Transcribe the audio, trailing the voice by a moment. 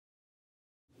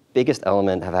biggest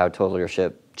element of how total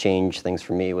leadership changed things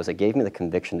for me was it gave me the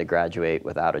conviction to graduate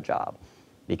without a job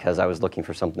because I was looking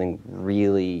for something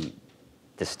really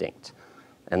distinct.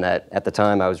 And that at the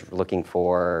time I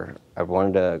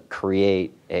wanted to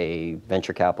create a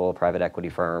venture capital private equity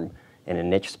firm in a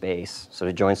niche space, so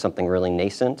to join something really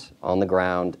nascent on the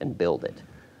ground and build it.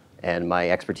 And my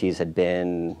expertise had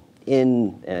been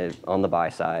on the buy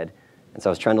side, and so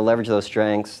I was trying to leverage those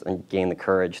strengths and gain the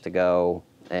courage to go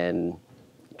and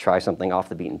try something off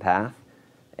the beaten path.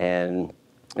 And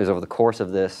it was over the course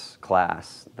of this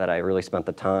class that I really spent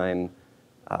the time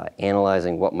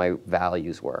analyzing what my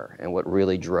values were and what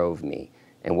really drove me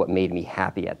and what made me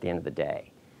happy at the end of the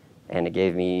day. And it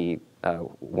gave me,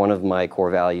 one of my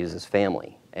core values is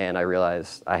family. And I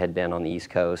realized I had been on the East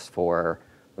Coast for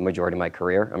the majority of my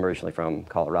career. I'm originally from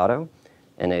Colorado.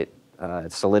 And it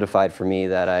solidified for me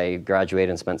that I graduated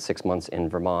and spent 6 months in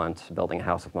Vermont building a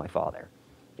house with my father,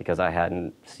 because I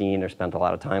hadn't seen or spent a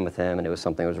lot of time with him, and it was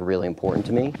something that was really important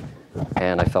to me.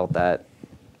 And I felt that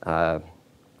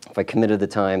if I committed the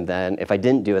time then, if I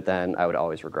didn't do it then, I would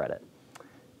always regret it.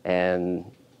 And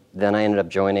then I ended up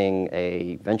joining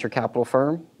a venture capital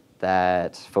firm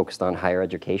that focused on higher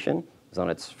education. It was on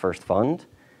its first fund.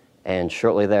 And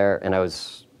shortly there, and I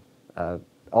was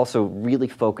also really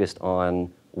focused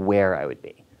on where I would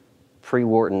be.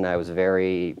 Pre-Wharton, I was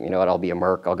very, I'll be a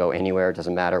Merc, I'll go anywhere, it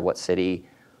doesn't matter what city.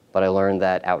 But I learned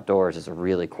that outdoors is a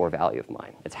really core value of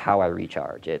mine. It's how I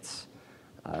recharge. It's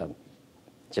I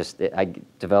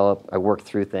work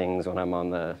through things when I'm on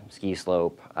the ski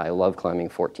slope. I love climbing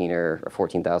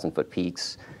 14,000 foot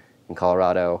peaks in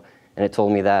Colorado. And it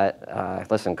told me that,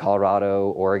 listen, Colorado,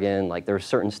 Oregon, there were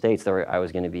certain states that I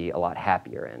was going to be a lot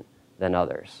happier in than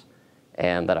others.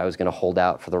 And that I was going to hold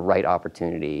out for the right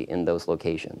opportunity in those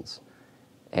locations.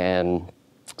 And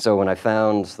so when I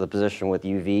found the position with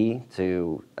UV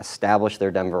to establish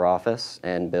their Denver office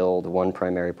and build one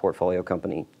primary portfolio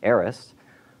company, Arist,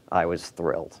 I was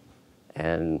thrilled.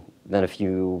 And then a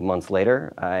few months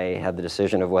later, I had the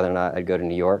decision of whether or not I'd go to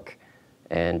New York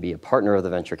and be a partner of the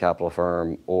venture capital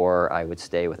firm, or I would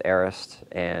stay with Arist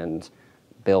and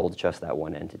build just that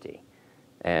one entity.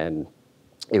 And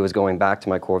it was going back to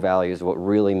my core values, what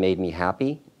really made me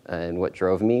happy and what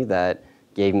drove me, that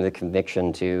gave me the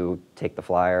conviction to take the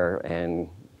flyer and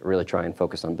really try and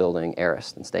focus on building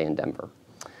Arist and stay in Denver.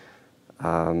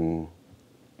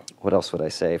 What else would I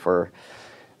say?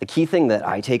 The key thing that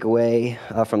I take away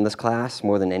from this class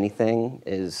more than anything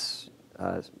is,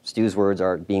 Stu's words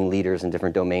are being leaders in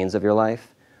different domains of your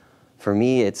life. For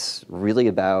me, it's really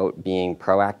about being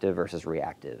proactive versus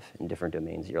reactive in different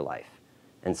domains of your life.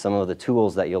 And some of the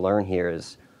tools that you'll learn here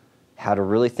is how to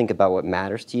really think about what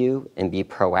matters to you and be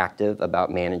proactive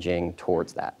about managing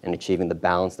towards that and achieving the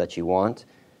balance that you want.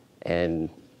 And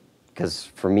because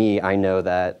for me, I know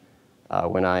that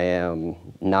when I am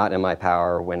not in my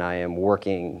power, when I am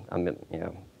working,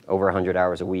 over 100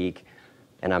 hours a week,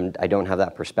 and I don't have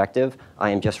that perspective, I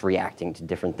am just reacting to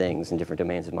different things in different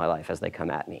domains of my life as they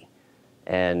come at me.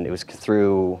 And it was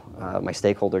through my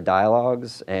stakeholder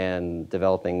dialogues and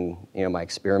developing, my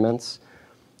experiments.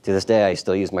 To this day, I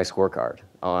still use my scorecard.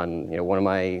 One of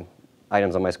my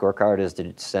items on my scorecard is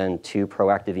to send 2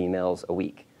 proactive emails a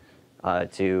week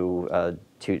to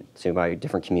my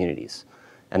different communities.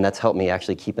 And that's helped me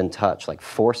actually keep in touch,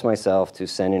 force myself to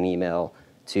send an email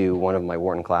to one of my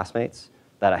Wharton classmates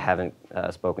that I haven't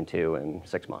spoken to in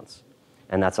 6 months.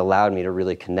 And that's allowed me to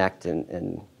really connect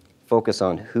and focus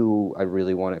on who I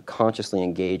really want to consciously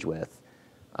engage with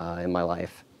in my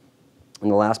life. And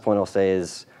the last point I'll say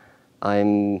is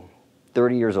I'm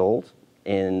 30 years old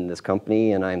in this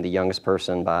company, and I'm the youngest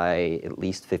person by at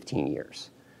least 15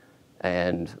 years.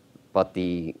 But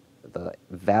the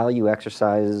value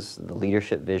exercises, the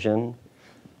leadership vision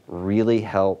really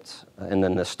helped, and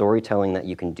then the storytelling that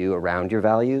you can do around your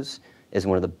values is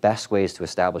one of the best ways to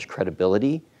establish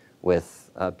credibility with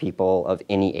people of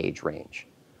any age range.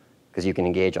 Because you can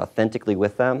engage authentically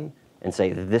with them and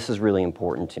say, this is really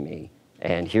important to me,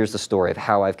 and here's the story of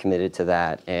how I've committed to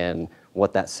that and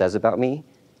what that says about me.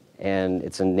 And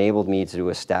it's enabled me to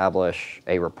establish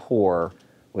a rapport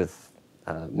with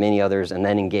many others and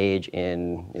then engage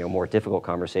in more difficult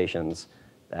conversations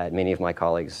that many of my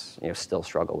colleagues still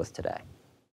struggle with today.